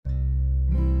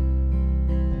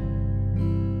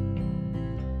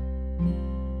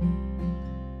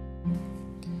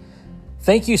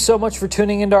Thank you so much for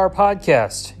tuning into our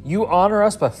podcast. You honor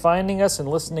us by finding us and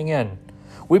listening in.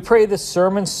 We pray this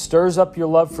sermon stirs up your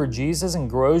love for Jesus and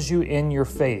grows you in your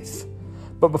faith.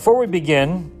 But before we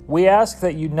begin, we ask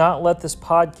that you not let this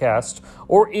podcast,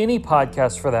 or any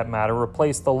podcast for that matter,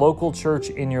 replace the local church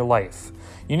in your life.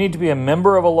 You need to be a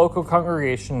member of a local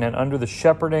congregation and under the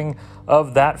shepherding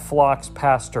of that flock's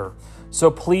pastor.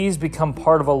 So please become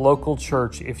part of a local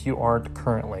church if you aren't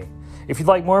currently. If you'd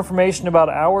like more information about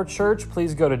our church,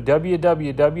 please go to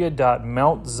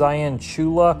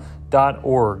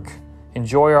www.mountzionchula.org.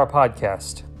 Enjoy our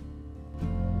podcast.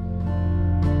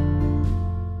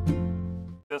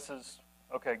 This is,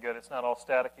 okay, good. It's not all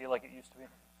staticky like it used to be.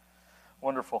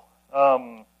 Wonderful.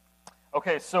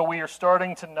 Okay, so we are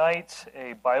starting tonight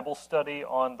a Bible study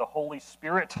on the Holy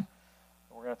Spirit.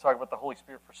 We're going to talk about the Holy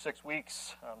Spirit for 6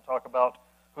 weeks, talk about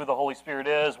who the Holy Spirit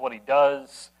is, what He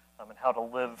does, and how to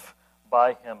live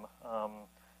by Him.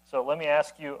 So let me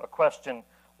ask you a question.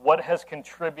 What has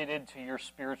contributed to your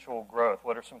spiritual growth?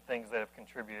 What are some things that have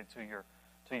contributed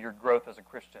to your growth as a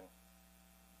Christian?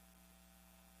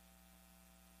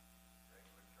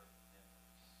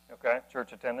 Okay,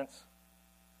 church attendance.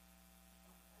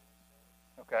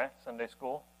 Okay, Sunday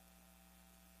school.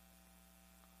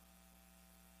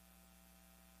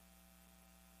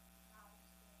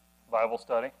 Bible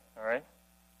study, all right.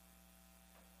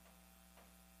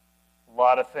 A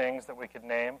lot of things that we could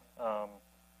name.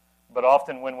 But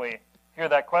often when we hear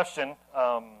that question,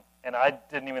 and I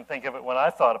didn't even think of it when I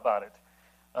thought about it,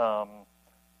 a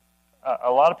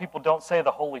lot of people don't say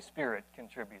the Holy Spirit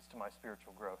contributes to my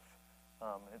spiritual growth.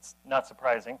 It's not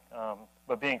surprising,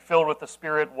 but being filled with the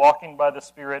Spirit, walking by the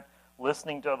Spirit,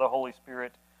 listening to the Holy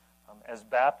Spirit, as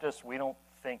Baptists, we don't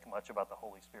think much about the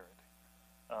Holy Spirit.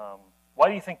 Why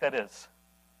do you think that is?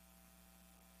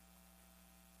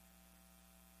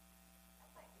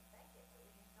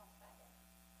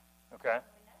 Okay.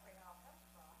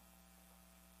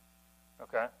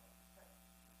 Okay.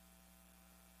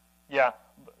 Yeah.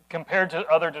 Compared to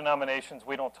other denominations,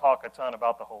 we don't talk a ton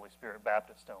about the Holy Spirit.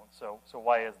 Baptists don't. So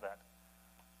why is that?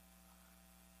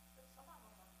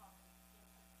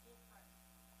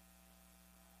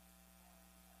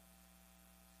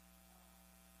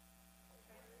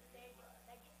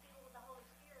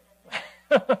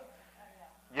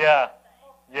 Yeah.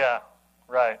 Yeah.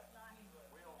 Right.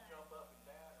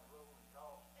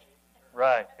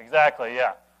 Right. Exactly.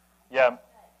 Yeah. Yeah.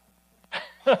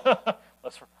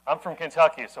 I'm from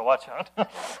Kentucky, so watch out.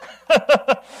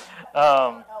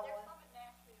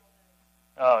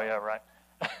 Oh, yeah, right.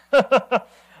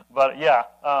 But yeah,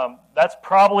 that's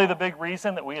probably the big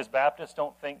reason that we as Baptists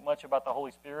don't think much about the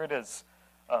Holy Spirit is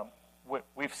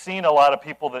we've seen a lot of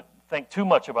people that think too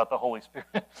much about the Holy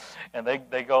Spirit, and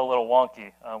they go a little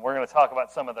wonky. We're going to talk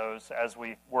about some of those as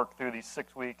we work through these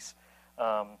 6 weeks.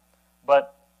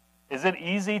 But is it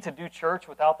easy to do church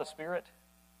without the Spirit?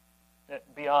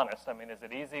 Be honest. I mean, is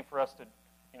it easy for us to,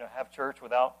 have church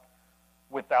without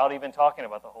even talking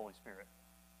about the Holy Spirit?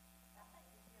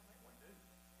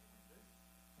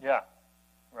 Yeah.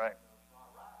 Right.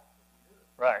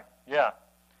 Right. Yeah.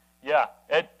 Yeah.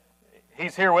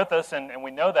 He's here with us, and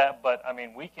we know that. But I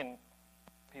mean, we can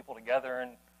people together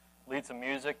and lead some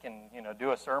music and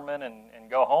do a sermon and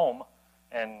go home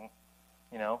and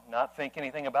not think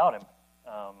anything about Him.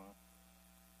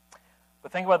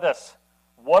 But think about this.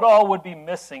 What all would be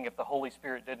missing if the Holy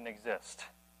Spirit didn't exist,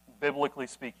 biblically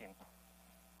speaking?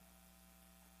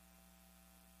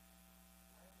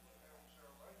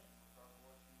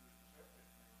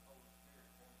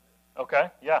 Okay,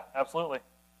 yeah, absolutely.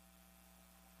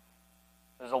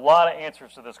 There's a lot of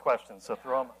answers to this question, so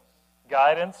throw them.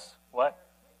 Guidance, what?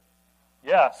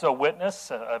 Yeah, so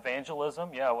witness,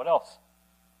 evangelism, yeah, what else?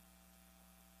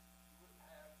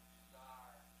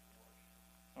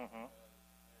 Mm-hmm.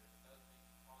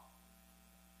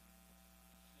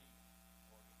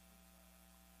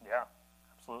 Yeah,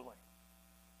 absolutely.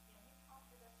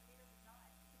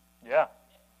 Yeah.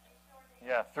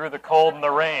 Yeah, through the cold and the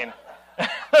rain.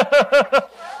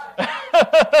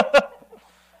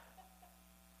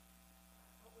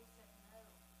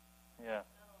 Yeah.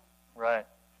 Right.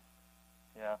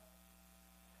 Yeah.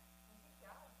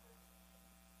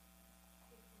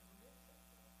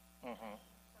 Mm-hmm.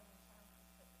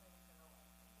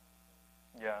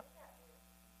 Yeah.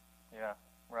 Yeah.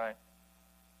 Right.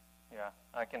 Yeah.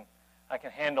 I can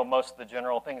handle most of the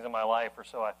general things in my life, or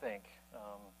so I think.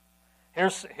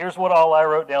 Here's what all I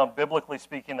wrote down, biblically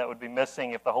speaking, that would be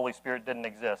missing if the Holy Spirit didn't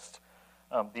exist.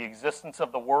 The existence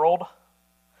of the world,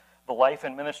 the life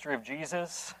and ministry of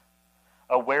Jesus,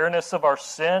 awareness of our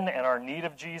sin and our need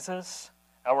of Jesus,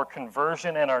 our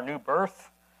conversion and our new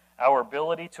birth, our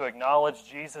ability to acknowledge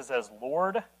Jesus as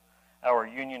Lord, our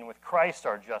union with Christ,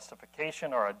 our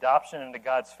justification, our adoption into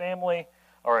God's family,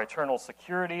 our eternal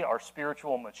security, our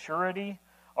spiritual maturity,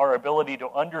 our ability to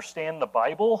understand the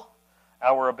Bible,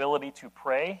 our ability to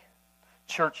pray,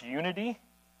 church unity,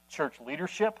 church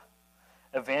leadership,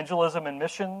 evangelism and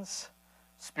missions,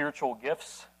 spiritual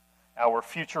gifts, our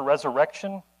future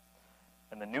resurrection,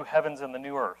 and the new heavens and the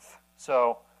new earth.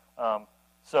 So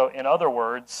in other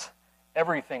words,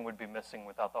 everything would be missing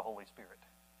without the Holy Spirit.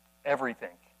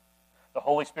 Everything. The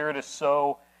Holy Spirit is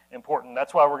so important.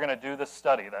 That's why we're going to do this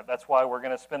study. That's why we're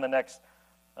going to spend the next,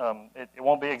 it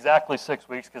won't be exactly 6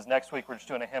 weeks, because next week we're just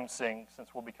doing a hymn sing, since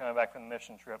we'll be coming back from the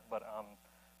mission trip. But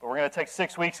we're going to take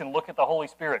 6 weeks and look at the Holy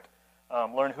Spirit,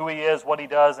 learn who He is, what He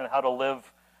does, and how to live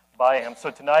by Him.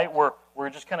 So tonight we're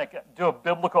just going to do a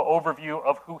biblical overview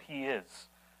of who He is.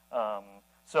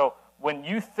 So when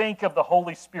you think of the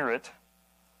Holy Spirit,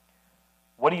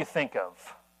 what do you think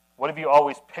of? What have you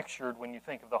always pictured when you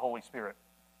think of the Holy Spirit?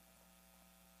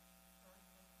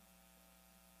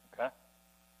 Okay.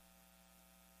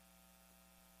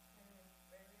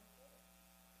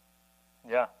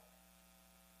 Yeah.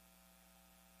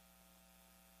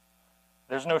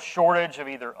 There's no shortage of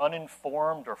either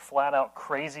uninformed or flat-out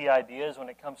crazy ideas when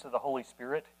it comes to the Holy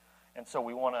Spirit, and so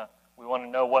we want to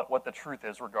know what the truth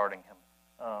is regarding Him.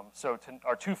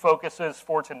 Our two focuses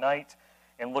for tonight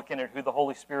and looking at who the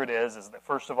Holy Spirit is that,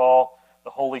 first of all, the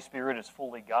Holy Spirit is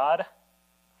fully God,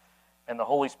 and the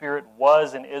Holy Spirit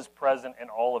was and is present in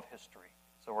all of history.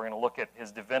 So we're going to look at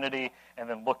His divinity and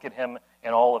then look at Him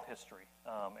in all of history.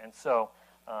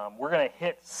 We're going to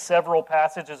hit several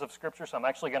passages of Scripture. So I'm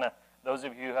actually going to, those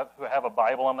of you who have a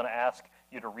Bible, I'm going to ask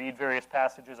you to read various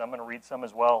passages. I'm going to read some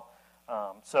as well.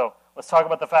 So let's talk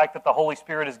about the fact that the Holy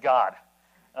Spirit is God.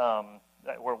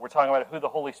 We're talking about who the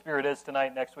Holy Spirit is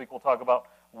tonight. Next week we'll talk about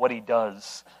what He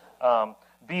does.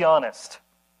 Be honest.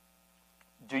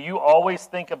 Do you always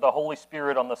think of the Holy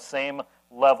Spirit on the same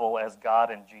level as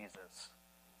God and Jesus?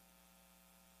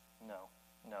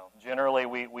 No. Generally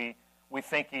we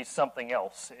think He's something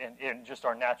else in just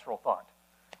our natural thought.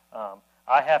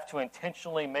 I have to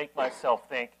intentionally make myself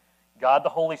think God the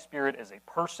Holy Spirit is a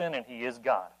person and He is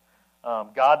God.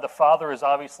 God the Father is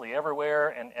obviously everywhere,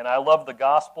 and I love the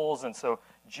Gospels, and so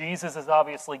Jesus is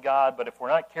obviously God, but if we're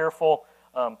not careful,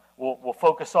 we'll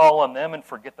focus all on them and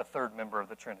forget the third member of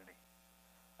the Trinity.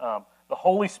 The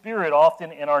Holy Spirit,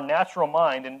 often in our natural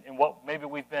mind, and what maybe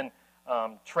we've been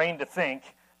trained to think,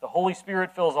 the Holy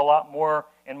Spirit feels a lot more,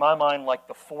 in my mind, like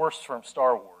the Force from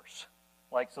Star Wars.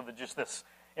 Just this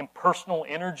impersonal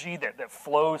energy that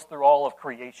flows through all of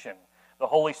creation. The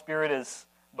Holy Spirit is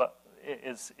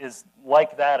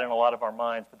like that in a lot of our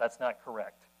minds, but that's not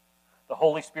correct. The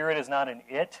Holy Spirit is not an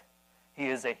it, He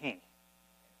is a He.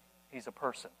 He's a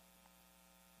person.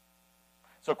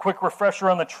 So quick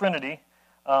refresher on the Trinity,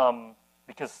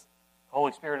 because the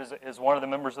Holy Spirit is one of the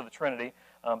members of the Trinity.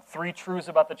 Three truths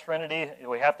about the Trinity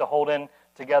we have to hold in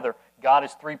together. God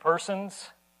is three persons.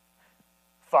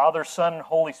 Father, Son, and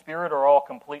Holy Spirit are all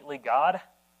completely God,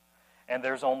 and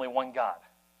there's only one God.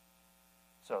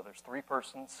 So there's three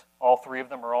persons. All three of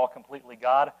them are all completely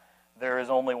God. There is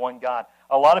only one God.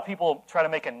 A lot of people try to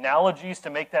make analogies to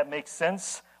make that make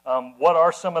sense. What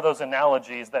are some of those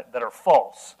analogies that are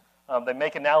false? They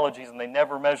make analogies and they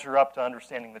never measure up to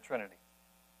understanding the Trinity.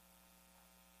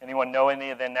 Anyone know any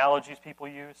of the analogies people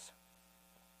use?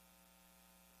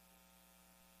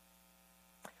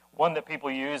 One that people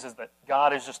use is that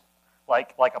God is just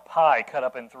like a pie cut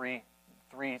up in three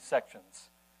sections.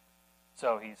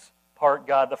 So He's part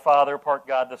God the Father, part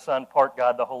God the Son, part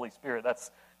God the Holy Spirit. That's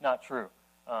not true,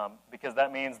 because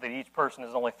that means that each person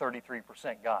is only 33%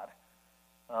 God.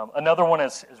 Another one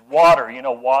is water. You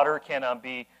know, water can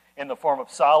be in the form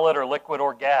of solid or liquid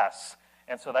or gas,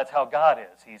 and so that's how God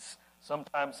is. He's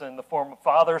sometimes in the form of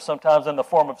Father, sometimes in the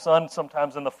form of Son,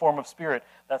 sometimes in the form of Spirit.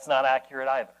 That's not accurate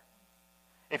either.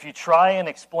 If you try and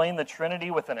explain the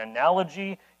Trinity with an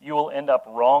analogy, you will end up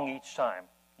wrong each time.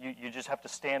 You just have to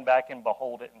stand back and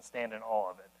behold it and stand in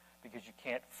awe of it, because you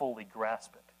can't fully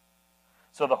grasp it.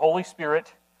 So the Holy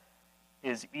Spirit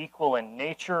is equal in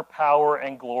nature, power,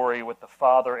 and glory with the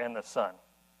Father and the Son.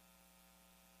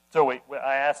 So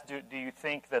I asked, do you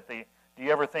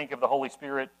ever think of the Holy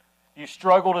Spirit? Do you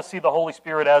struggle to see the Holy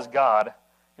Spirit as God?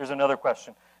 Here's another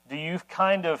question. Do you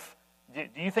think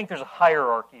there's a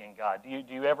hierarchy in God? Do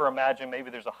you ever imagine maybe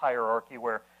there's a hierarchy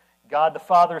where God the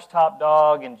Father's top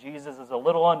dog and Jesus is a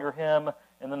little under Him,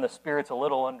 and then the Spirit's a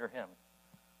little under Him?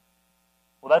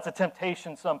 Well, that's a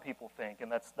temptation some people think,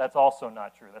 and that's also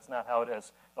not true. That's not how it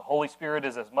is. The Holy Spirit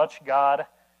is as much God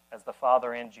as the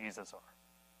Father and Jesus are.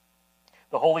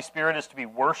 The Holy Spirit is to be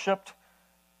worshiped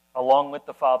along with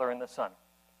the Father and the Son.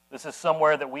 This is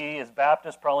somewhere that we as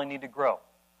Baptists probably need to grow.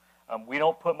 We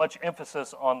don't put much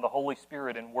emphasis on the Holy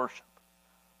Spirit in worship.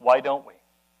 Why don't we?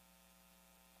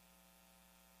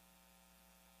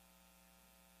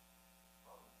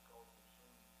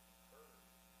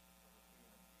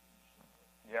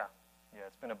 Yeah,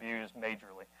 it's been abused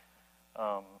majorly.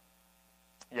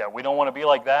 We don't want to be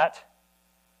like that,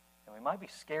 and we might be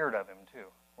scared of him too.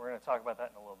 We're going to talk about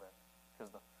that in a little bit,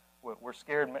 because we're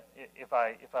scared. If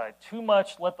I too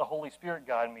much let the Holy Spirit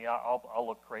guide me, I'll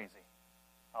look crazy.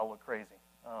 I'll look crazy.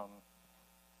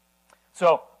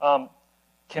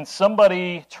 Can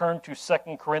somebody turn to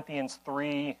 2 Corinthians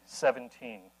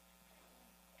 3:17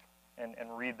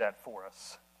 and read that for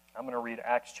us? I'm going to read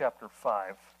Acts chapter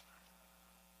 5.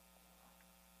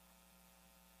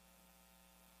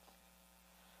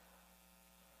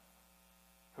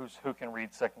 Who can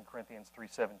read 2 Corinthians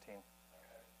 3:17?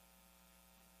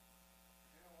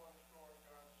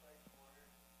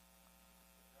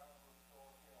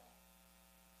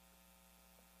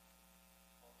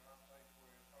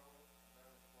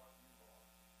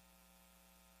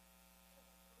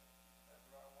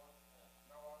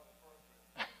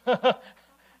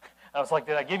 I was like,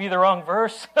 did I give you the wrong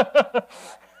verse? Okay.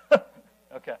 Now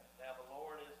the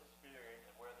Lord is the Spirit,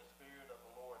 and where the Spirit of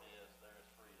the Lord is, there is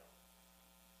freedom.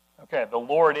 Okay, the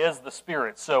Lord is the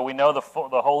Spirit. So we know the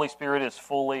Holy Spirit is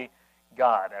fully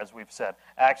God, as we've said.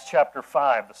 Acts chapter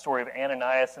 5, the story of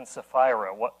Ananias and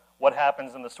Sapphira. What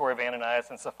happens in the story of Ananias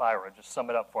and Sapphira? Just sum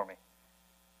it up for me.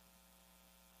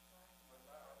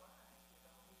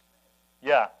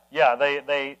 Yeah.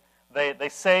 They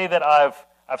say that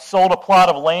I've sold a plot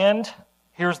of land.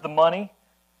 Here's the money.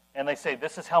 And they say,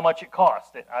 this is how much it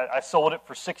cost. I sold it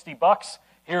for $60.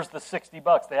 Here's the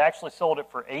 $60. They actually sold it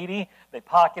for 80. They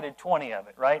pocketed 20 of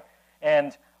it, right?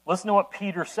 And listen to what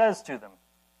Peter says to them.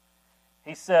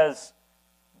 He says,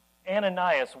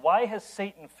 Ananias, why has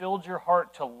Satan filled your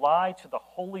heart to lie to the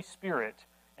Holy Spirit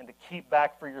and to keep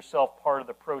back for yourself part of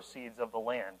the proceeds of the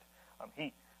land?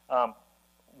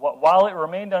 While it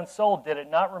remained unsold, did it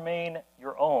not remain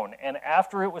your own? And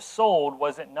after it was sold,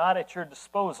 was it not at your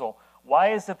disposal? Why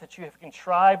is it that you have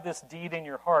contrived this deed in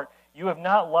your heart? You have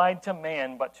not lied to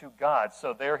man, but to God.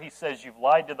 So there he says you've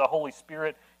lied to the Holy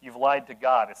Spirit, you've lied to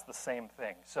God. It's the same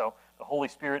thing. So the Holy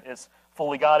Spirit is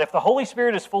fully God. If the Holy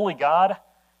Spirit is fully God,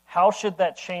 how should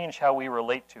that change how we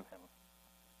relate to him?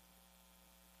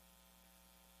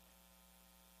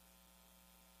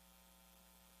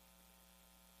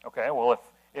 Okay, well,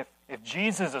 if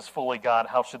Jesus is fully God,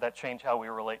 how should that change how we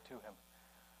relate to him?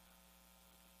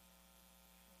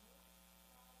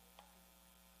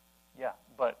 Yeah,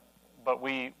 but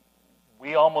we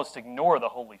almost ignore the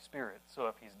Holy Spirit. So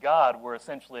if he's God, we're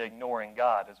essentially ignoring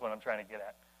God, is what I'm trying to get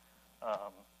at.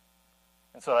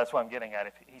 And so that's what I'm getting at.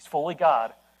 If he's fully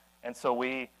God, and so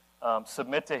we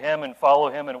submit to him and follow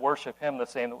him and worship him the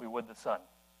same that we would the Son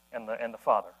and the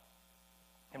Father.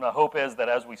 And my hope is that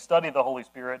as we study the Holy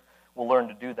Spirit, we'll learn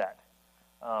to do that.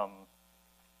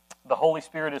 The Holy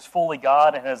Spirit is fully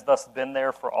God and has thus been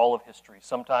there for all of history.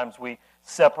 Sometimes we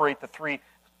separate the three.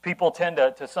 People tend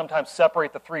to sometimes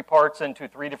separate the three parts into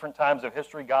three different times of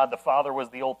history. God the Father was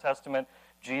the Old Testament.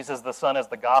 Jesus the Son is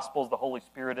the Gospels. The Holy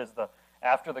Spirit is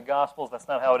after the Gospels. That's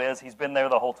not how it is. He's been there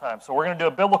the whole time. So we're going to do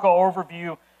a biblical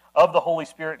overview of the Holy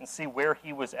Spirit and see where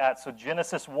he was at. So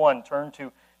Genesis 1, turn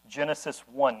to Genesis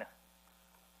 1.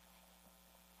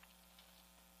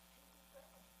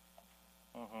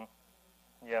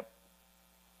 Yep.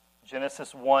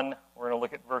 Genesis 1, we're going to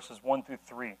look at verses 1 through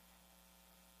 3. It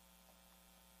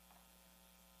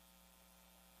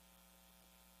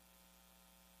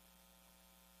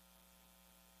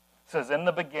says, in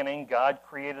the beginning, God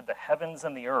created the heavens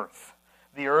and the earth.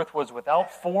 The earth was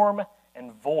without form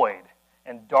and void,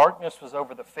 and darkness was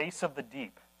over the face of the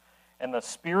deep. And the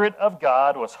Spirit of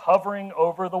God was hovering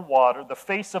over the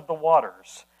face of the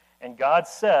waters. And God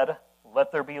said,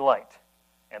 let there be light.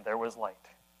 And there was light.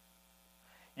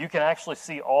 You can actually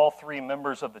see all three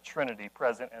members of the Trinity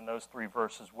present in those three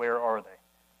verses. Where are they?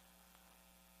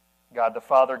 God the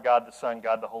Father, God the Son,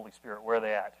 God the Holy Spirit. Where are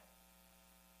they at?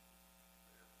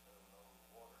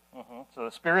 So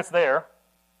the Spirit's there.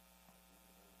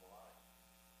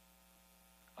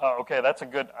 Okay, that's a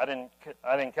good. I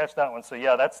didn't catch that one. So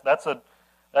yeah, that's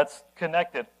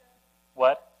connected.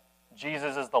 What?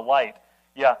 Jesus is the light.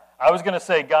 Yeah, I was going to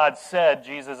say God said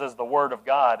Jesus is the Word of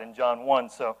God in John 1.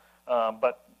 So,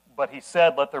 but he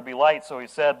said, "Let there be light." So he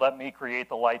said, "Let me create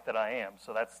the light that I am."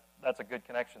 So that's a good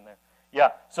connection there. Yeah.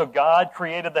 So God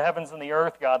created the heavens and the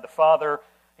earth. God the Father,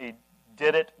 he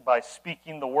did it by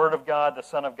speaking the Word of God, the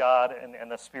Son of God,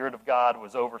 and the Spirit of God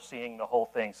was overseeing the whole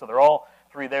thing. So they're all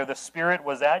three there. The Spirit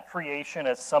was at creation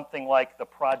as something like the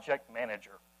project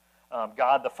manager.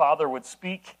 God the Father would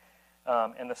speak,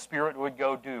 and the Spirit would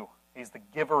go do. He's the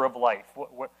giver of life.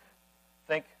 What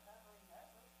think?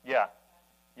 Yeah.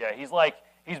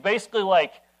 He's basically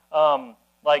like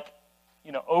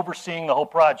overseeing the whole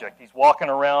project. He's walking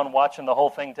around watching the whole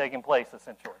thing taking place,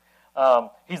 essentially.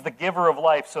 He's the giver of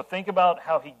life. So think about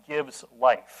how he gives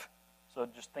life. So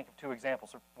just think of two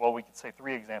examples. Well, we could say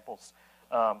three examples.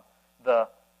 The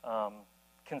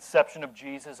conception of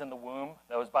Jesus in the womb,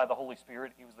 that was by the Holy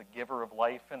Spirit. He was the giver of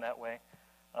life in that way.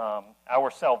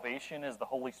 Our salvation is the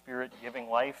Holy Spirit giving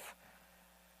life.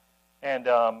 And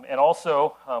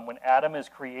also, when Adam is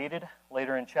created,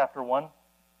 later in chapter 1,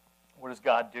 what does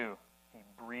God do? He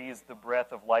breathes the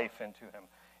breath of life into him.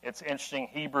 It's interesting,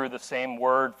 Hebrew, the same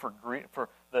word for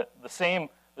the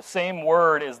same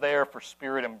word is there for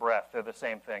spirit and breath. They're the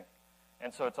same thing.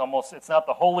 And so it's not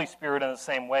the Holy Spirit in the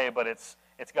same way, but it's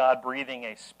God breathing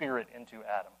a spirit into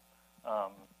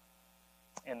Adam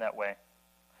in that way.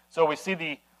 So we see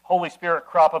the Holy Spirit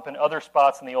crop up in other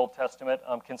spots in the Old Testament.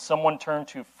 Can someone turn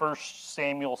to 1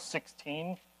 Samuel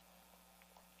 16?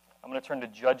 I'm going to turn to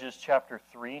Judges chapter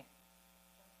 3.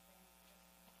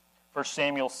 1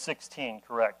 Samuel 16,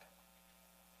 correct.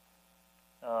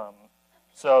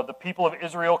 So the people of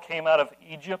Israel came out of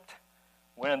Egypt,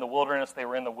 went in the wilderness. They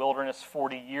were in the wilderness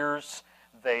 40 years.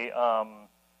 They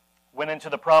went into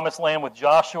the promised land with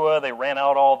Joshua. They ran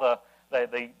out all the...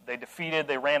 They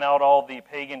ran out all the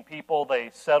pagan people. They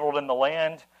settled in the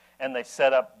land, and they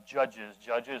set up judges.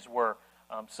 Judges were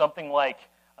something like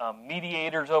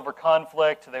mediators over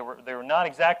conflict. They were not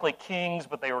exactly kings,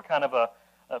 but they were kind of a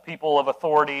people of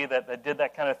authority that did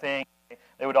that kind of thing.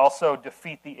 They would also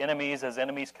defeat the enemies as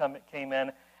enemies came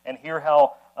in, and hear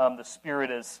how the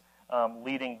Spirit is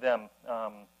leading them.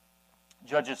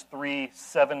 Judges 3,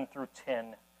 7 through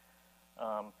 10.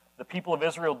 The people of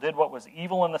Israel did what was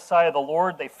evil in the sight of the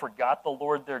Lord. They forgot the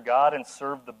Lord their God and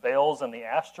served the Baals and the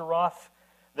Ashtaroth.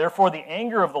 Therefore the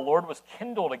anger of the Lord was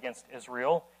kindled against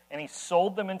Israel, and he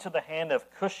sold them into the hand of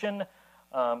Cushan,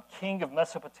 king of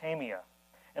Mesopotamia.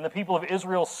 And the people of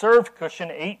Israel served Cushan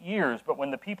 8 years. But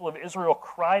when the people of Israel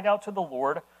cried out to the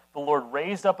Lord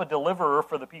raised up a deliverer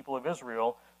for the people of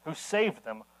Israel, who saved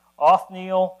them,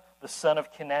 Othniel, the son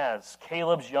of Kenaz,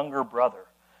 Caleb's younger brother.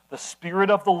 The Spirit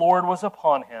of the Lord was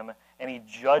upon him, and he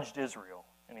judged Israel.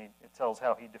 And it tells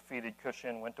how he defeated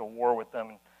Cushan, went to war with them,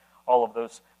 and all of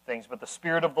those things. But the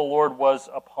Spirit of the Lord was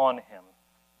upon him.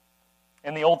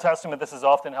 In the Old Testament, this is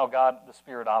often how God, the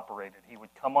Spirit, operated. He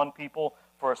would come on people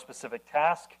for a specific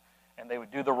task, and they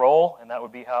would do the role, and that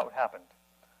would be how it happened.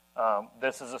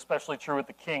 This is especially true with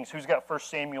the kings. Who's got 1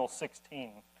 Samuel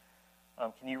 16?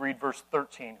 Can you read verse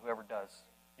 13, whoever does?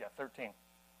 Yeah, 13.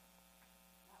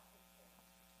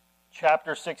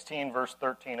 Chapter 16, verse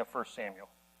 13 of 1 Samuel.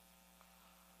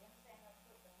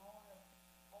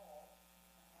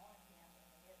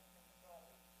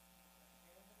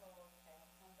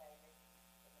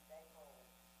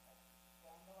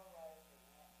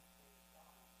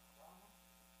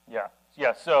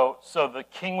 Yeah. So the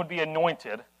king would be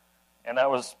anointed, and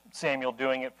that was Samuel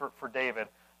doing it for David.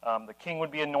 The king would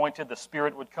be anointed. The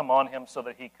Spirit would come on him so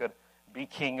that he could be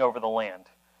king over the land.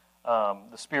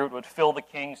 The Spirit would fill the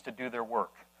kings to do their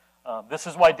work. This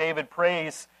is why David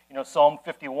prays. Psalm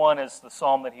 51 is the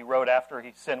psalm that he wrote after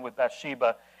he sinned with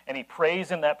Bathsheba, and he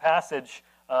prays in that passage,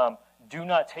 "Do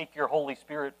not take your Holy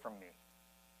Spirit from me,"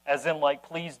 as in, like,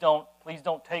 please don't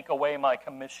take away my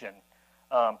commission.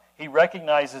 He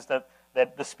recognizes that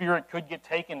the Spirit could get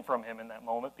taken from him in that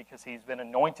moment because he's been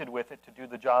anointed with it to do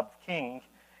the job of king,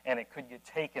 and it could get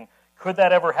taken. Could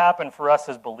that ever happen for us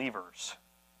as believers?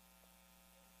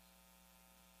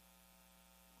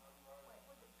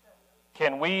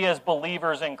 Can we as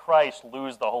believers in Christ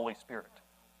lose the Holy Spirit?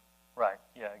 Right,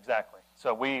 yeah, exactly.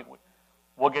 So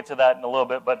we'll get to that in a little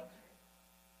bit, but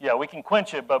yeah, we can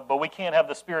quench it, but we can't have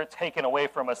the Spirit taken away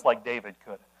from us like David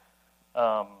could.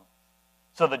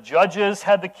 So the judges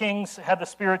had the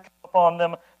Spirit come upon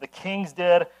them. The kings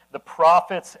did. The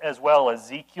prophets as well.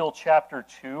 Ezekiel chapter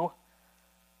 2.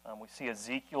 We see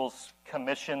Ezekiel's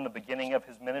commission, the beginning of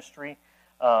his ministry.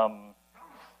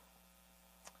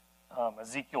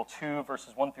 Ezekiel 2,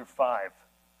 verses 1 through 5.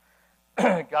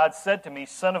 God said to me,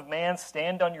 "Son of man,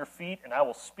 stand on your feet, and I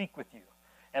will speak with you."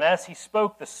 And as he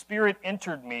spoke, the Spirit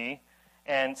entered me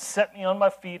and set me on my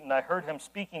feet, and I heard him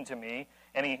speaking to me.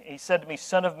 And he said to me,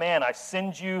 "Son of man, I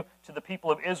send you to the people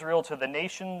of Israel, to the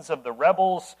nations of the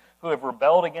rebels who have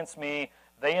rebelled against me.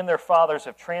 They and their fathers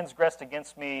have transgressed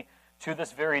against me to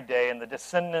this very day, and the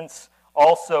descendants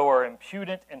also are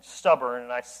impudent and stubborn,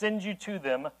 and I send you to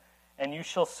them, and you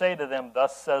shall say to them,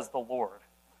 thus says the Lord.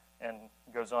 And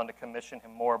goes on to commission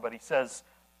him more, but he says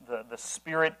the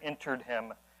Spirit entered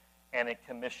him, and it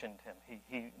commissioned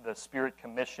him. The Spirit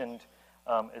commissioned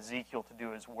Ezekiel to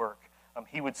do his work.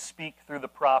 He would speak through the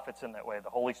prophets in that way. The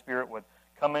Holy Spirit would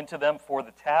come into them for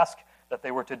the task that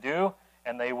they were to do,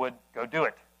 and they would go do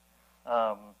it.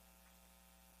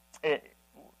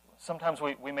 Sometimes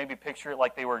we maybe picture it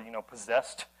like they were,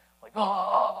 possessed, like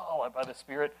by the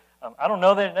Spirit. I don't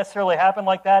know that it necessarily happened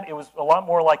like that. It was a lot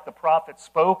more like the prophet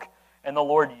spoke, and the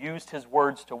Lord used his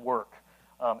words to work.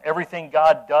 Everything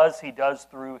God does, he does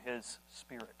through his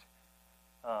Spirit.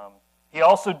 He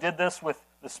also did this with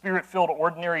the Spirit-filled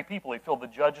ordinary people. He filled the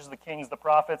judges, the kings, the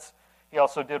prophets. He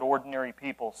also did ordinary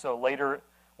people. So later,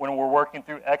 when we're working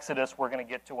through Exodus, we're going to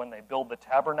get to when they build the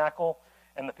tabernacle.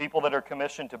 And the people that are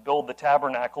commissioned to build the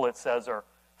tabernacle, it says, are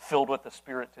filled with the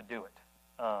Spirit to do it.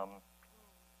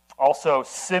 Also,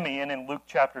 Simeon in Luke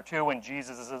chapter 2, when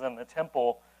Jesus is in the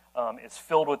temple, is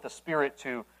filled with the Spirit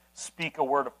to speak a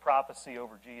word of prophecy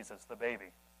over Jesus, the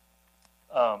baby.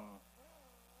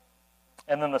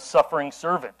 And then the suffering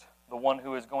servant, the one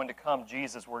who is going to come,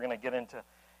 Jesus. We're going to get into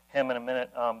him in a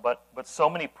minute. But so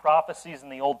many prophecies in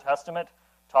the Old Testament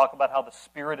talk about how the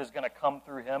Spirit is going to come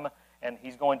through him, and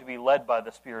he's going to be led by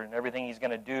the Spirit, and everything he's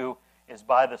going to do is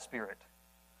by the Spirit.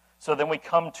 So then we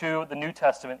come to the New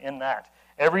Testament in that.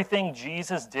 Everything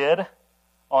Jesus did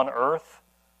on earth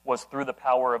was through the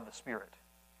power of the Spirit.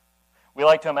 We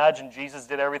like to imagine Jesus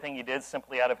did everything he did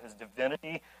simply out of his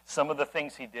divinity. Some of the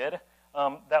things he did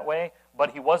that way,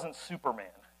 but he wasn't Superman.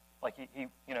 Like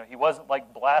he wasn't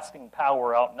like blasting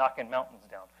power out, knocking mountains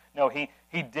down. No, he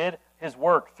did his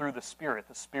work through the Spirit.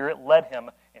 The Spirit led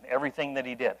him in everything that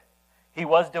he did. He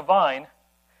was divine.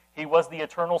 He was the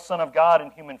eternal Son of God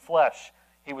in human flesh.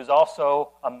 He was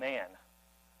also a man.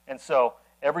 And so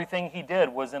everything he did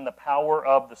was in the power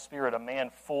of the Spirit, a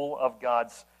man full of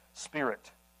God's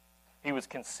Spirit. He was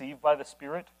conceived by the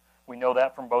Spirit. We know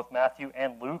that from both Matthew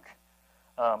and Luke.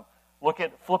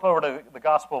 Flip over to the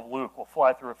Gospel of Luke. We'll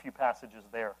fly through a few passages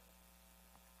there.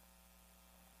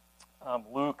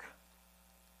 Luke,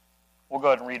 we'll go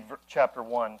ahead and read chapter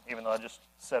 1, even though I just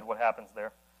said what happens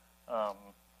there.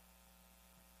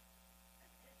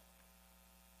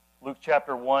 Luke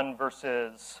chapter 1,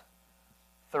 verses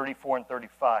 34 and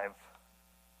 35.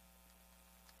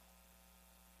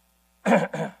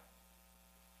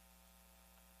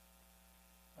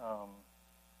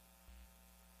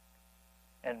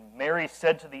 And Mary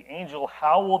said to the angel,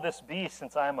 "How will this be,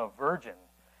 since I am a virgin?"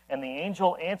 And the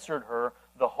angel answered her,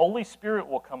 "The Holy Spirit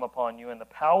will come upon you, and the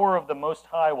power of the Most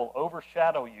High will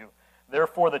overshadow you.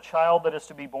 Therefore the child that is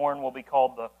to be born will be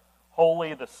called the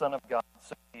Holy, the Son of God."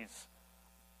 So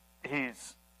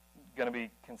he's going to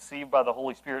be conceived by the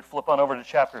Holy Spirit. Flip on over to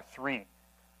chapter 3.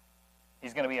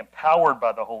 He's going to be empowered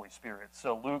by the Holy Spirit.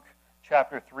 So Luke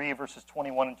chapter 3, verses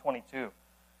 21 and 22.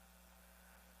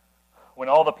 When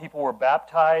all the people were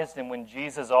baptized, and when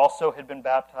Jesus also had been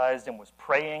baptized and was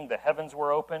praying, the heavens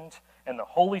were opened, and the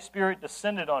Holy Spirit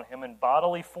descended on him in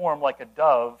bodily form like a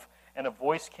dove, and a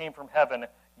voice came from heaven,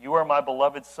 "You are my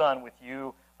beloved Son, with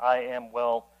you I am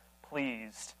well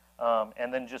pleased."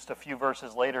 And then just a few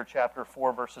verses later, chapter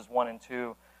 4, verses 1 and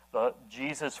 2,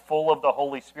 Jesus, full of the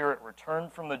Holy Spirit,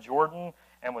 returned from the Jordan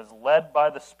and was led by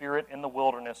the Spirit in the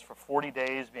wilderness for 40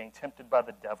 days, being tempted by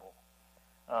the devil.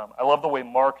 I love the way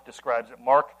Mark describes it.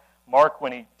 Mark,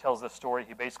 when he tells this story,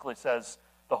 he basically says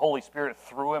the Holy Spirit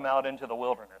threw him out into the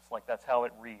wilderness. Like that's how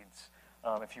it reads,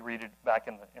 if you read it back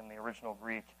in the original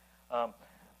Greek.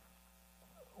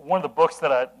 One of the books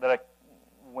that I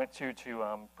went to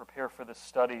prepare for this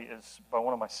study is by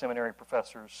one of my seminary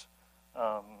professors,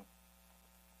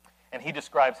 and he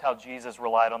describes how Jesus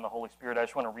relied on the Holy Spirit. I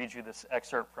just want to read you this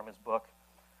excerpt from his book.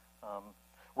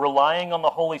 Relying on the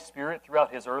Holy Spirit throughout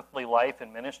his earthly life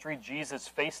and ministry, Jesus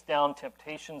faced down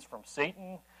temptations from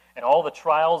Satan and all the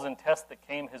trials and tests that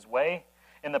came his way.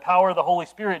 In the power of the Holy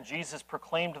Spirit, Jesus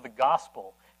proclaimed the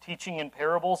gospel, teaching in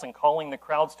parables and calling the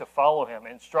crowds to follow him,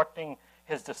 instructing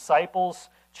his disciples,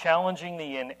 challenging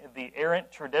the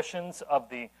errant traditions of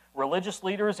the religious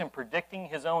leaders, and predicting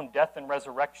his own death and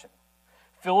resurrection.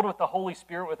 Filled with the Holy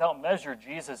Spirit without measure,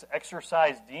 Jesus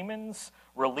exorcised demons,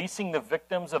 releasing the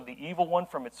victims of the evil one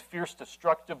from its fierce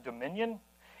destructive dominion.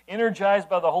 Energized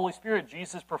by the Holy Spirit,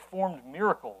 Jesus performed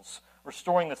miracles,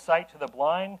 restoring the sight to the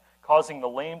blind, causing the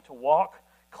lame to walk,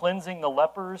 cleansing the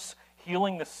lepers,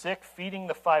 healing the sick, feeding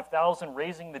the 5,000,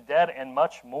 raising the dead, and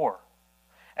much more.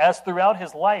 As throughout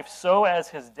his life, so as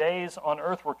his days on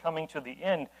earth were coming to the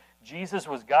end, Jesus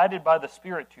was guided by the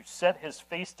Spirit to set his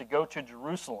face to go to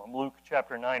Jerusalem, Luke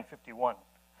chapter 9:51.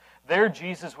 There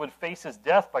Jesus would face his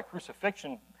death by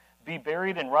crucifixion, be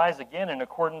buried, and rise again in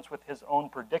accordance with his own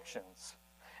predictions.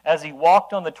 As he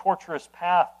walked on the tortuous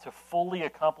path to fully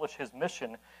accomplish his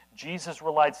mission, Jesus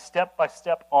relied step by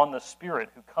step on the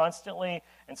Spirit, who constantly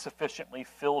and sufficiently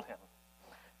filled him.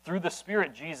 Through the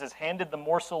Spirit, Jesus handed the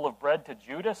morsel of bread to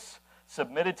Judas,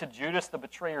 submitted to Judas the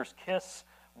betrayer's kiss,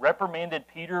 reprimanded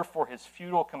Peter for his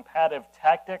futile combative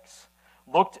tactics,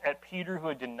 looked at Peter who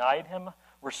had denied him,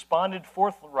 responded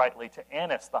forthrightly to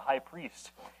Annas the high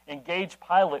priest, engaged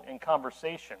Pilate in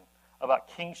conversation about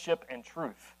kingship and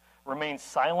truth, remained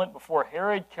silent before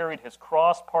Herod, carried his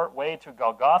cross part way to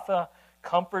Golgotha,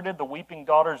 comforted the weeping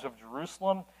daughters of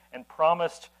Jerusalem, and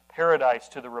promised paradise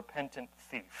to the repentant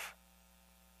thief.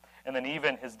 And then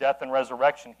even his death and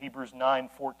resurrection, Hebrews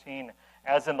 9:14,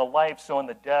 as in the life, so in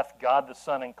the death, God the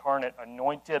Son incarnate,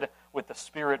 anointed with the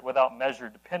Spirit without measure,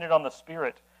 depended on the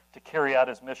Spirit to carry out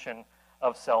his mission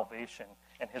of salvation.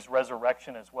 And his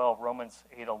resurrection as well, Romans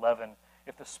 8:11,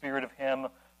 if the Spirit of him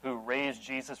who raised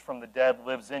Jesus from the dead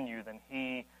lives in you, then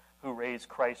he who raised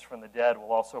Christ from the dead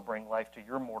will also bring life to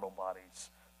your mortal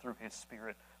bodies through his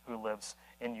Spirit who lives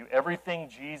in you. Everything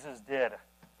Jesus did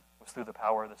was through the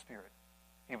power of the Spirit.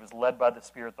 He was led by the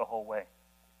Spirit the whole way.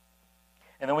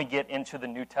 And then we get into the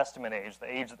New Testament age,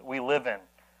 the age that we live in.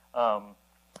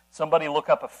 Somebody look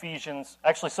up Ephesians.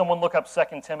 Actually, someone look up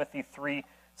 2 Timothy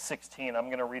 3:16. I'm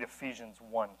going to read Ephesians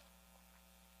 1.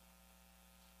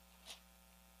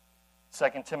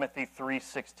 2 Timothy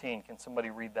 3:16. Can somebody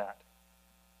read that?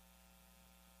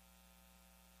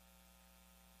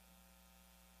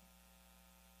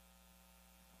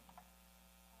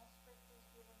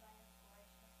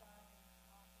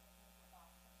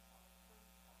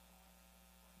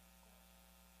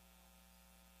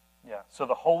 Yeah, so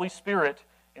the Holy Spirit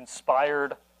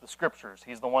inspired the Scriptures.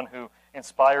 He's the one who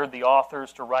inspired the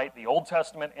authors to write the Old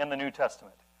Testament and the New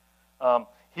Testament.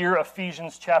 Here,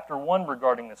 Ephesians chapter 1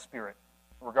 regarding the Spirit,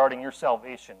 regarding your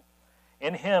salvation.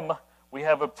 In him we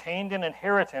have obtained an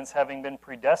inheritance, having been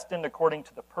predestined according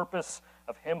to the purpose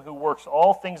of him who works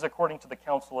all things according to the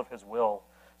counsel of his will,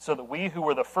 so that we who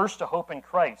were the first to hope in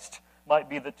Christ might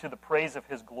be to the praise of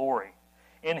his glory.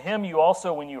 In him you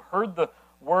also, when you heard the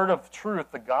word of truth,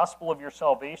 the gospel of your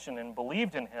salvation, and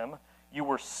believed in him, you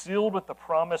were sealed with the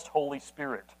promised Holy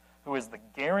Spirit, who is the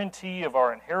guarantee of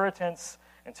our inheritance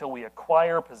until we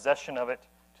acquire possession of it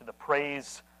to the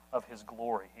praise of his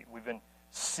glory. We've been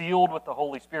sealed with the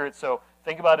Holy Spirit. So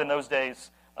think about in those days,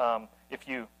 if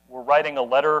you were writing a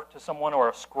letter to someone or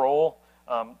a scroll,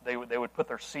 they would put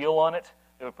their seal on it.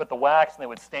 They would put the wax and they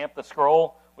would stamp the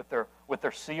scroll with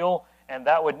their seal, and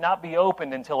that would not be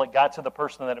opened until it got to the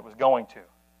person that it was going to.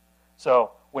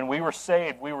 So when we were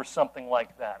saved, we were something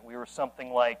like that. We were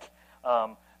something like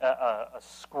a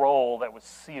scroll that was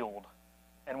sealed,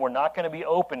 and we're not going to be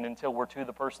opened until we're to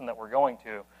the person that we're going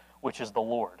to, which is the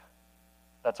Lord.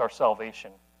 That's our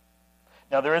salvation.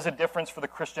 Now, there is a difference for the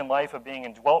Christian life of being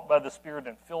indwelt by the Spirit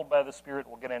and filled by the Spirit.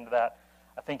 We'll get into that,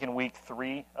 I think, in week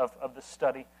 3 of this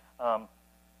study. The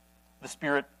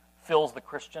Spirit fills the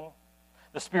Christian.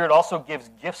 The Spirit also gives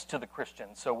gifts to the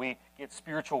Christian, so we get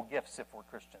spiritual gifts if we're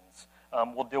Christians.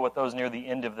 We'll deal with those near the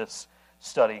end of this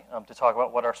study to talk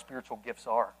about what our spiritual gifts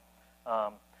are.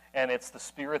 And it's the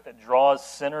Spirit that draws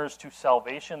sinners to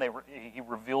salvation. He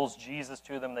reveals Jesus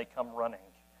to them. They come running.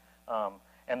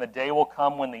 And the day will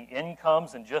come when the end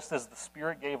comes, and just as the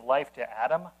Spirit gave life to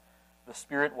Adam, the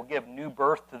Spirit will give new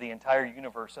birth to the entire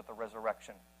universe at the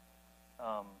resurrection.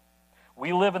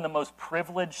 We live in the most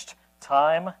privileged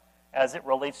time as it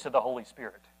relates to the Holy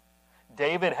Spirit.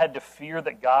 David had to fear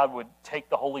that God would take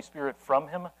the Holy Spirit from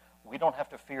him. We don't have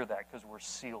to fear that because we're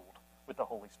sealed with the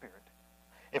Holy Spirit.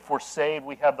 If we're saved,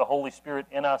 we have the Holy Spirit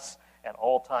in us at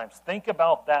all times. Think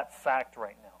about that fact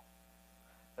right now,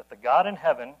 that the God in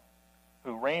heaven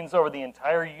who reigns over the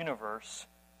entire universe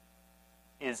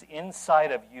is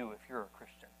inside of you if you're a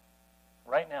Christian.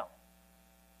 Right now.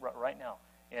 Right now.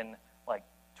 In like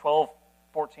 12,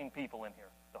 14 people in here.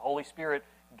 The Holy Spirit,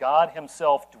 God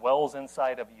himself, dwells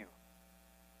inside of you.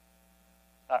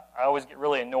 I always get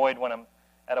really annoyed when I'm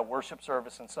at a worship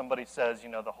service and somebody says,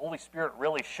 the Holy Spirit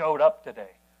really showed up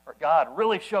today, or God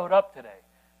really showed up today,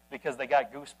 because they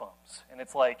got goosebumps. And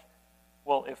it's like,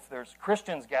 well, if there's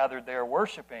Christians gathered there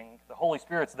worshiping, the Holy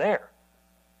Spirit's there,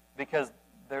 because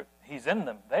he's in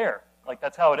them there. Like,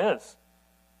 that's how it is.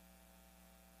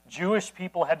 Jewish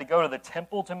people had to go to the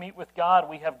temple to meet with God.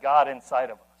 We have God inside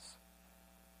of us.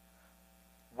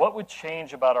 What would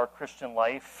change about our Christian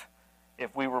life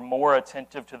if we were more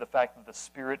attentive to the fact that the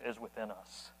Spirit is within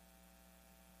us?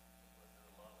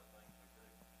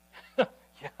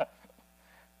 Yeah.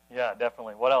 Yeah,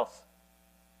 definitely. What else?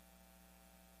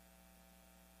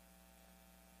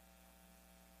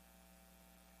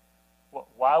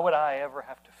 Why would I ever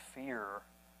have to fear,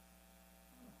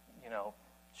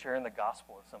 sharing the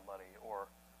gospel with somebody or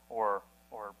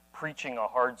preaching a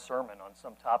hard sermon on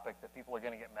some topic that people are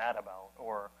going to get mad about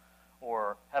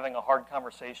or having a hard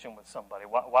conversation with somebody?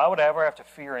 Why would I ever have to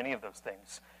fear any of those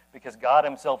things? Because God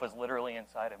himself is literally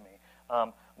inside of me.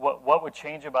 What would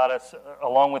change about us,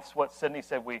 along with what Sydney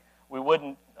said, we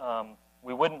wouldn't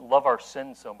love our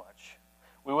sin so much.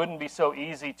 We wouldn't be so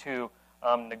easy to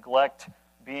neglect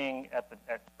being at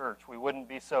church. We wouldn't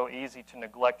be so easy to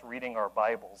neglect reading our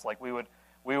Bibles. Like we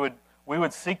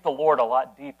would seek the Lord a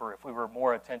lot deeper if we were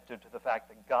more attentive to the fact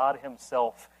that God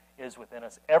himself is within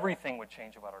us. Everything would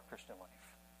change about our Christian life.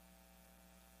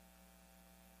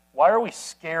 Why are we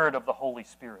scared of the Holy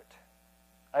Spirit?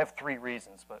 I have 3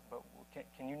 reasons, but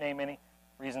can you name any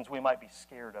reasons we might be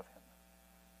scared of him?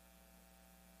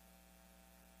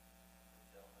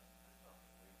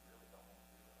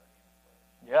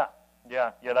 Yeah.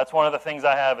 That's one of the things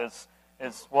I have is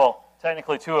well,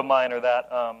 technically 2 of mine are that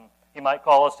he might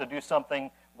call us to do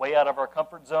something way out of our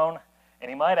comfort zone, and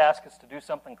he might ask us to do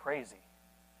something crazy.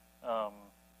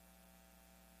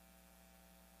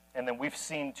 And then we've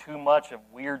seen too much of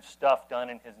weird stuff done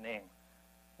in his name.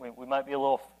 We might be a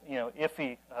little,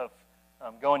 iffy of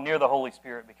going near the Holy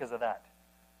Spirit because of that.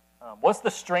 What's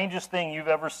the strangest thing you've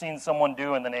ever seen someone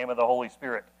do in the name of the Holy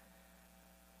Spirit?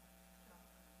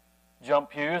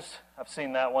 Jump pews. I've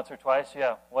seen that once or twice.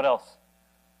 Yeah. What else?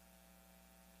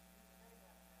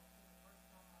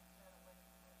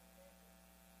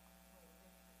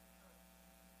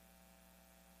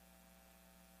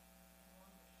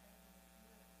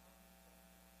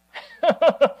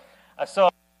 I saw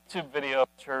a YouTube video of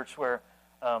a church where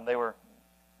they were,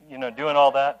 doing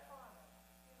all that.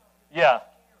 Yeah,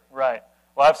 right.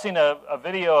 Well, I've seen a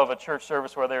video of a church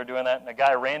service where they were doing that, and a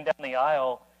guy ran down the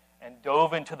aisle and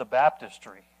dove into the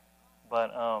baptistry.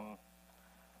 But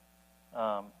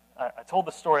I told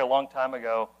the story a long time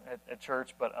ago at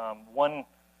church, but one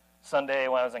Sunday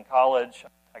when I was in college,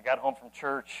 I got home from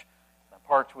church, and I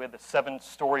parked with a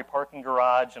 7-story parking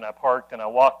garage, and I parked, and I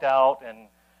walked out, and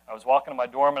I was walking to my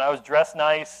dorm, and I was dressed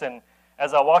nice, and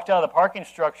as I walked out of the parking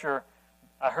structure,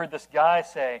 I heard this guy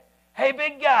say, "Hey,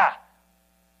 big guy,"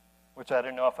 which I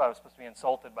didn't know if I was supposed to be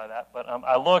insulted by that, but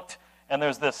I looked, and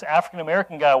there's this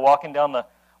African-American guy walking down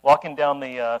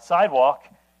the sidewalk,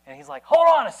 and he's like, "Hold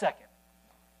on a second."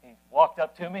 He walked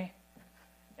up to me,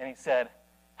 and he said,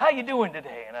 "How you doing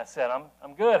today?" And I said,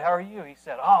 I'm good. How are you? He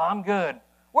said, "Oh, I'm good.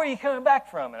 Where are you coming back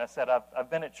from?" And I said, I've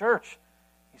been at church.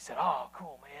 He said, "Oh,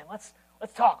 cool, man. Let's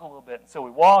talk a little bit." And so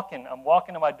we walk, and I'm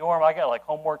walking to my dorm. I got like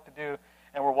homework to do,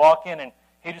 and we're walking, and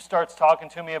he just starts talking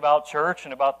to me about church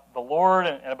and about the Lord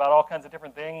and about all kinds of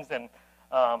different things. And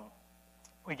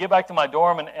we get back to my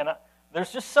dorm, and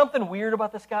there's just something weird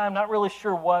about this guy. I'm not really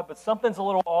sure what, but something's a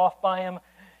little off by him.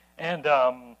 And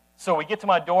so we get to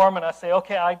my dorm, and I say,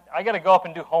 "Okay, I got to go up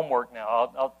and do homework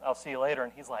now. I'll see you later."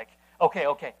 And he's like,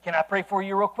 Okay, can I pray for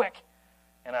you real quick?"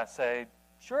 And I say,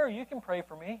 "Sure, you can pray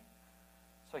for me."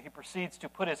 So he proceeds to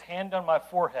put his hand on my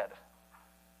forehead,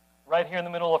 right here in the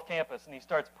middle of campus, and he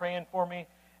starts praying for me,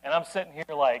 and I'm sitting here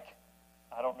like,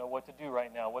 I don't know what to do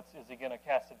right now. Is he going to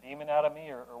cast a demon out of me,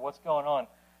 or what's going on?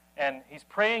 And he's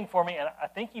praying for me, and I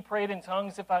think he prayed in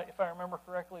tongues, if I remember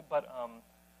correctly, but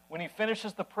when he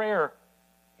finishes the prayer,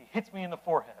 he hits me in the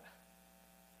forehead.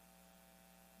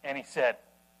 And he said,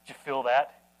 "Did you feel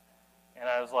that?" And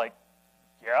I was like,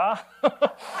 "Yeah."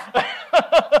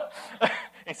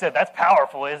 He said, "That's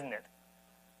powerful, isn't it?"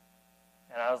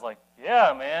 And I was like,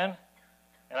 "Yeah, man."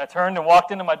 And I turned and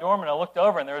walked into my dorm, and I looked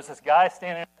over, and there was this guy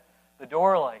standing at the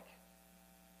door like,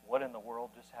 what in the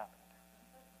world just happened?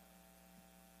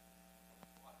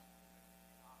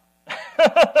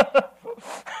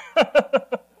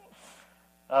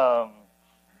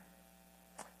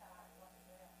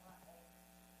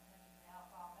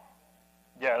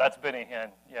 Yeah, that's Benny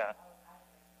Hinn. Yeah.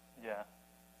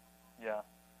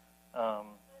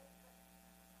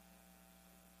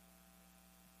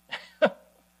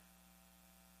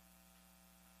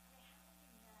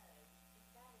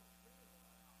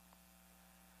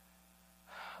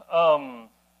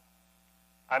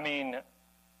 I mean,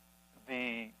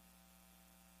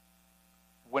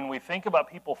 when we think about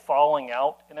people falling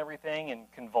out and everything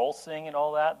and convulsing and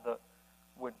all that,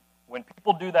 when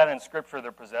people do that in Scripture,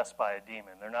 they're possessed by a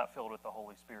demon. They're not filled with the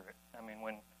Holy Spirit. I mean,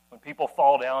 when people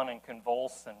fall down and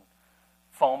convulse and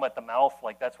foam at the mouth,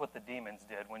 like that's what the demons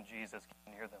did when Jesus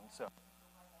came near them.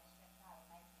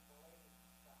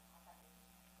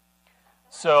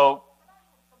 So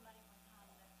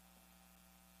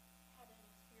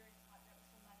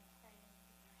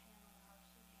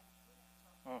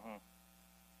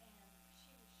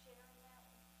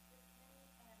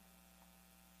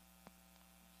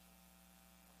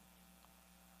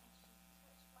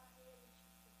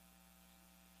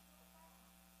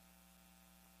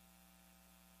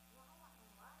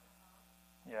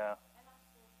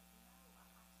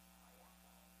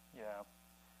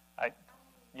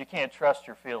you can't trust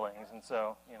your feelings, and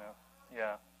so,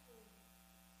 yeah.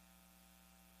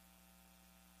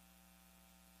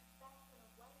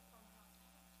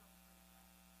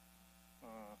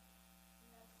 Mm.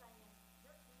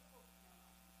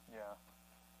 Yeah.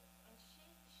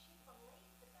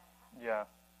 Yeah.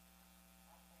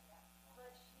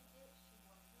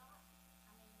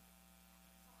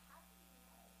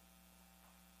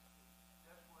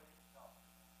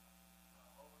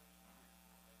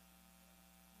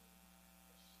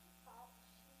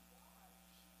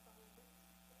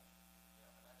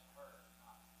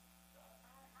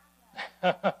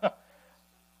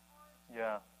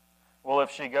 Yeah. Well,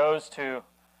 if she goes to,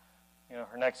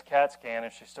 her next CAT scan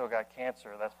and she's still got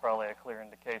cancer, that's probably a clear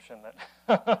indication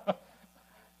that.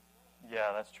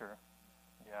 Yeah, that's true.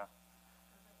 Yeah.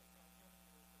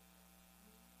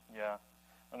 Yeah.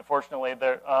 Unfortunately,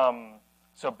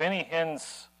 so Benny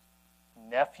Hinn's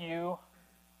nephew,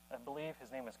 I believe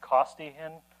his name is Costi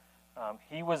Hinn.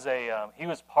 He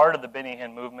was part of the Benny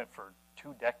Hinn movement for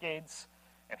 2 decades,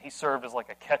 and he served as like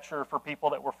a catcher for people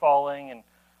that were falling and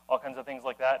all kinds of things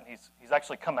like that. And he's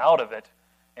actually come out of it,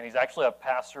 and he's actually a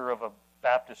pastor of a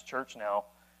Baptist church now.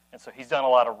 And so he's done a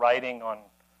lot of writing on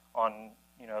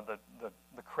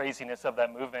the craziness of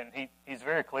that movement. And he's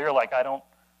very clear, like, I don't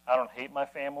hate my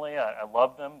family. I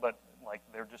love them, but like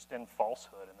they're just in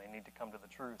falsehood, and they need to come to the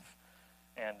truth.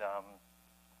 And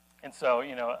so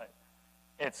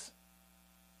it's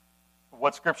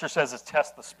what Scripture says is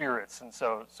test the spirits, and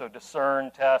so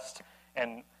discern, test,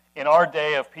 and in our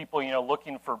day of people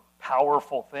looking for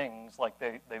powerful things, like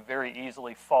they very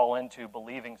easily fall into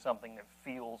believing something that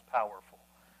feels powerful,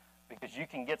 because you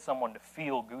can get someone to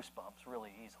feel goosebumps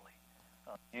really easily.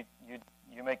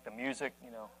 You make the music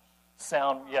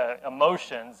sound,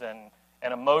 emotions, and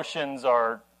emotions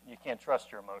are, you can't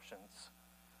trust your emotions.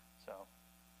 So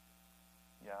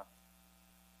yeah.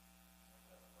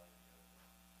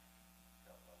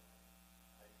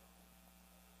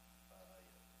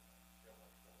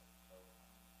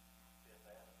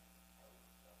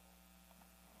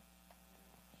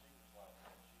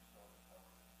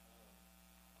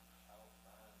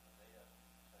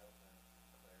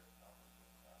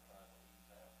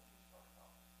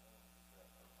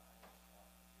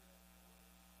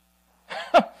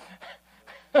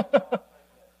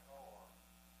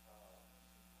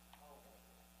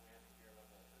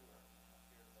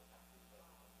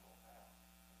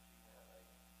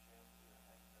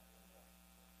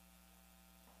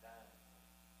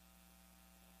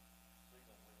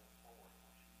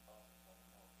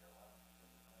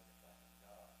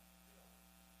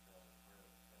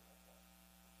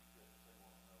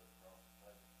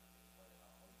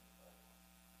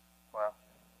 Wow.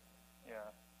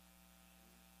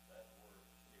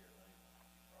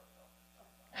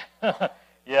 Yeah.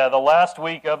 Yeah, the last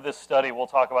week of this study, we'll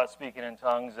talk about speaking in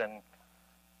tongues and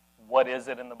what is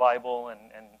it in the Bible, and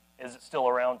is it still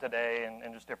around today,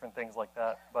 and just different things like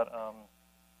that.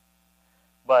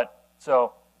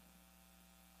 So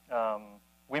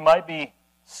we might be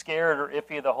scared or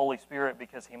iffy of the Holy Spirit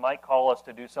because he might call us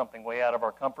to do something way out of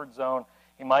our comfort zone.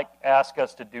 He might ask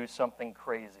us to do something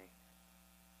crazy.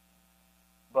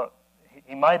 But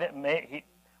we might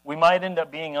end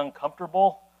up being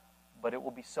uncomfortable, but it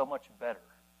will be so much better.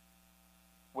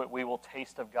 We will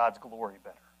taste of God's glory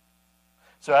better.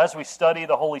 So as we study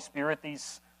the Holy Spirit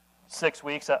these 6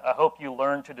 weeks, I hope you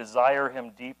learn to desire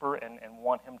him deeper and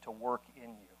want him to work in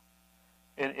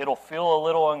you. It'll feel a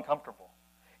little uncomfortable.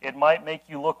 It might make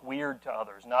you look weird to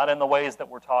others, not in the ways that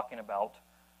we're talking about,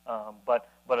 but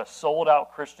a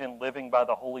sold-out Christian living by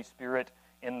the Holy Spirit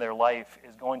in their life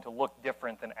is going to look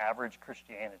different than average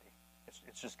Christianity.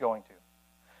 It's just going to.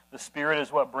 The Spirit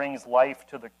is what brings life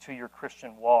to your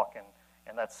Christian walk,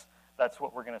 and that's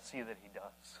what we're going to see that he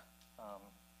does.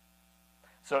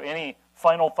 So any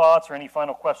final thoughts or any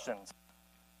final questions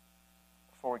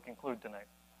before we conclude tonight?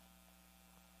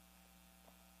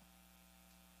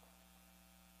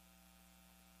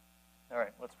 All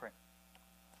right, let's pray.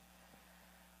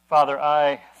 Father,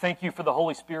 I thank you for the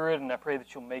Holy Spirit, and I pray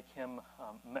that you'll make him,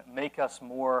 make us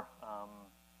more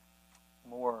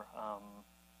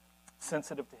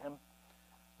sensitive to him.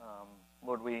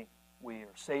 Lord, we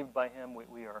are saved by him.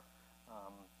 We are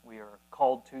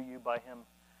called to you by him,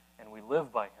 and we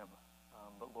live by him.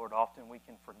 But Lord, often we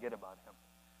can forget about him.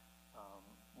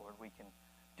 Lord, we can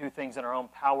do things in our own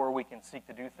power. We can seek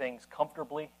to do things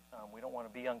comfortably. We don't want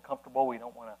to be uncomfortable. We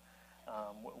don't want to.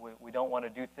 We don't want to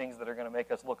do things that are going to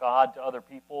make us look odd to other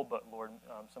people, but Lord,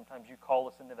 sometimes you call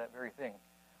us into that very thing.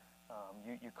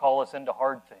 You call us into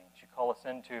hard things. You call us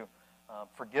into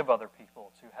forgive other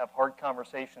people, to have hard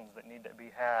conversations that need to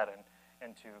be had,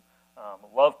 and to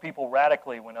love people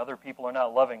radically when other people are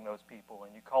not loving those people.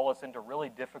 And you call us into really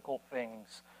difficult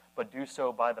things, but do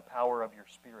so by the power of your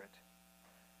Spirit.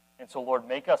 And so, Lord,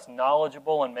 make us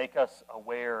knowledgeable and make us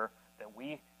aware that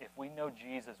if we know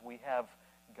Jesus, we have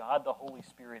God the Holy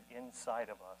Spirit inside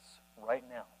of us right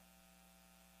now.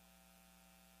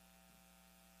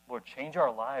 Lord, change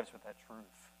our lives with that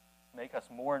truth. Make us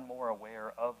more and more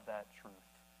aware of that truth.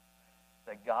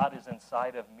 That God is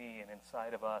inside of me and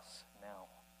inside of us now.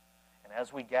 And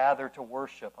as we gather to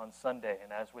worship on Sunday,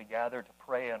 and as we gather to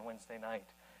pray on Wednesday night,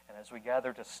 and as we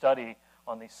gather to study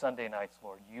on these Sunday nights,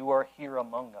 Lord, you are here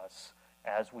among us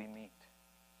as we meet.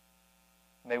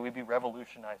 May we be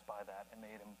revolutionized by that, and may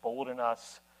it embolden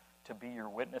us to be your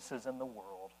witnesses in the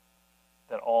world,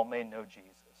 that all may know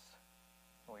Jesus.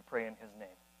 And we pray in his name.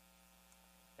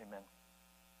 Amen.